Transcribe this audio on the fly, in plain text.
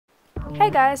Hey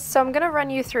guys, so I'm going to run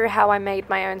you through how I made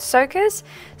my own soakers.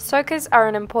 Soakers are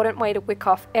an important way to wick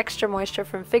off extra moisture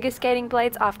from figure skating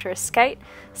blades after a skate.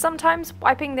 Sometimes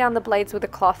wiping down the blades with a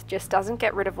cloth just doesn't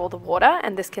get rid of all the water,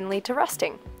 and this can lead to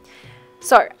rusting.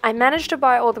 So I managed to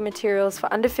buy all the materials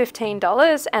for under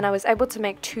 $15 and I was able to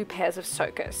make 2 pairs of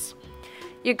soakers.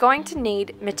 You're going to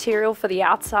need material for the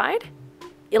outside,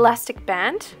 elastic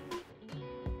band,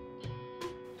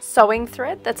 sewing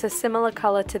thread that's a similar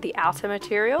color to the outer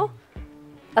material,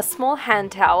 a small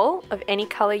hand towel of any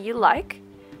color you like,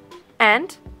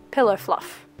 and pillow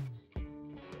fluff.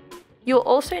 You'll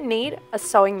also need a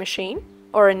sewing machine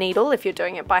or a needle if you're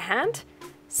doing it by hand,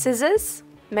 scissors,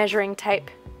 measuring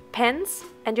tape, pens,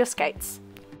 and your skates.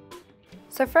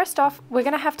 So first off, we're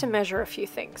going to have to measure a few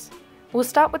things. We'll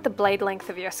start with the blade length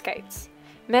of your skates.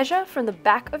 Measure from the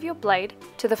back of your blade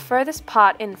to the furthest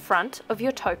part in front of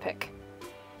your toe pick.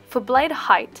 For blade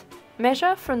height,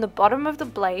 measure from the bottom of the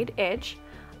blade edge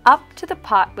up to the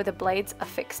part where the blades are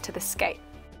fixed to the skate.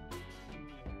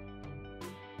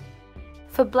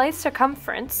 For blade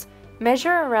circumference,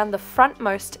 measure around the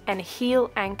frontmost and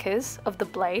heel anchors of the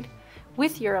blade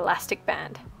with your elastic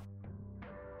band.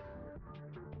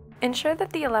 Ensure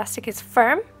that the elastic is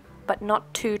firm but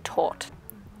not too taut.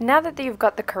 Now that you've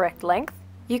got the correct length,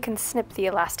 you can snip the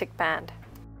elastic band.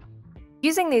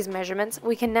 Using these measurements,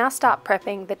 we can now start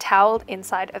prepping the toweled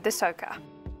inside of the soaker.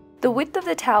 The width of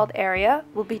the toweled area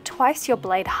will be twice your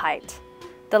blade height.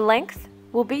 The length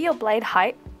will be your blade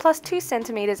height plus 2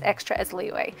 centimeters extra as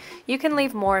leeway. You can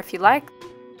leave more if you like.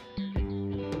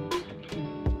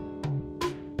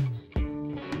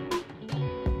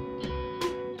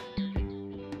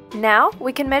 Now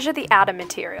we can measure the outer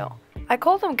material. I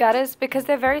call them gutters because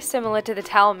they're very similar to the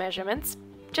towel measurements,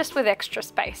 just with extra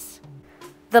space.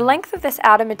 The length of this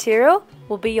outer material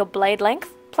will be your blade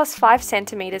length plus 5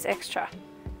 centimeters extra.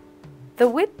 The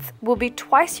width will be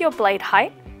twice your blade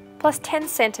height plus 10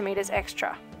 centimeters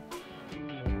extra.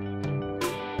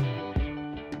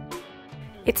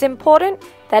 It's important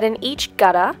that in each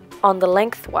gutter on the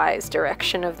lengthwise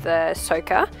direction of the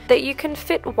soaker that you can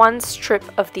fit 1 strip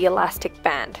of the elastic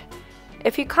band.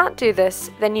 If you can't do this,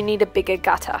 then you need a bigger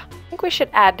gutter. I think we should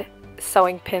add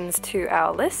sewing pins to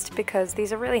our list because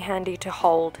these are really handy to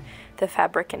hold the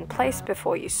fabric in place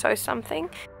before you sew something.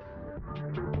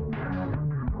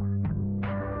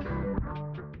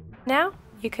 Now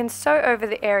you can sew over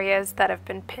the areas that have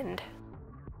been pinned.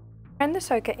 Turn the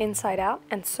soaker inside out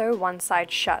and sew one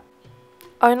side shut.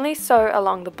 Only sew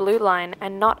along the blue line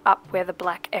and not up where the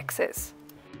black X is.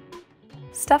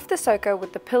 Stuff the soaker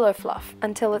with the pillow fluff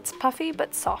until it's puffy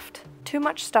but soft. Too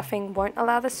much stuffing won't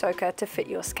allow the soaker to fit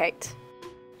your skate.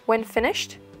 When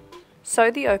finished,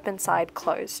 sew the open side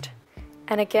closed.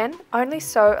 And again, only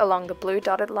sew along the blue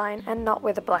dotted line and not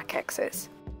where the black X is.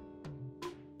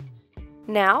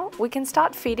 Now we can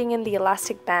start feeding in the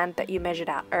elastic band that you measured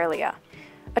out earlier.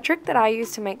 A trick that I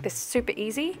use to make this super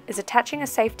easy is attaching a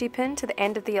safety pin to the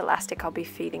end of the elastic I'll be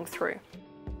feeding through.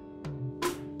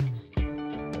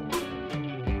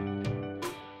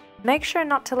 Make sure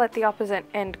not to let the opposite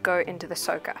end go into the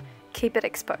soaker. Keep it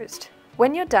exposed.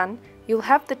 When you're done, you'll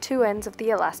have the 2 ends of the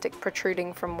elastic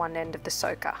protruding from one end of the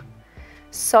soaker.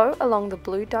 Sew along the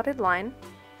blue dotted line.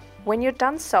 When you're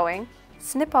done sewing,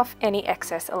 snip off any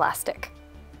excess elastic.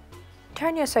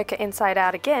 Turn your soaker inside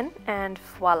out again and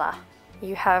voila,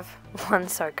 you have 1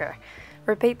 soaker.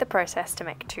 Repeat the process to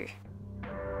make 2.